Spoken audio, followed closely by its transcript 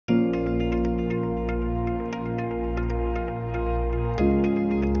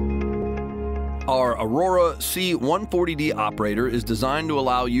Our Aurora C140D operator is designed to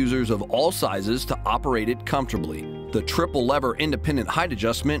allow users of all sizes to operate it comfortably. The triple lever independent height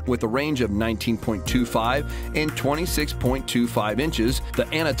adjustment with a range of 19.25 and 26.25 inches, the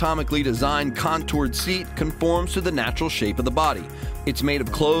anatomically designed contoured seat conforms to the natural shape of the body. It's made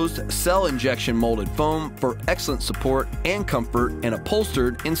of closed cell injection molded foam for excellent support and comfort and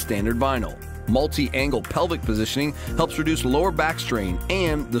upholstered in standard vinyl. Multi-angle pelvic positioning helps reduce lower back strain,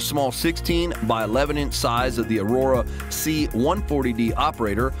 and the small 16 by 11 inch size of the Aurora C140D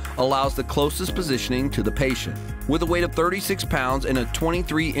operator allows the closest positioning to the patient. With a weight of 36 pounds and a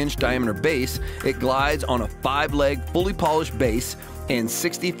 23-inch diameter base, it glides on a 5-leg fully polished base and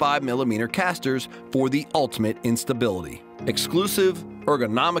 65mm casters for the ultimate instability. Exclusive,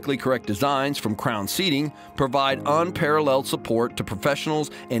 ergonomically correct designs from Crown Seating provide unparalleled support to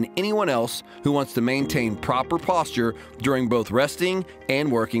professionals and anyone else who wants to maintain proper posture during both resting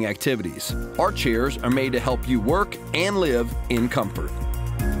and working activities. Our chairs are made to help you work and live in comfort.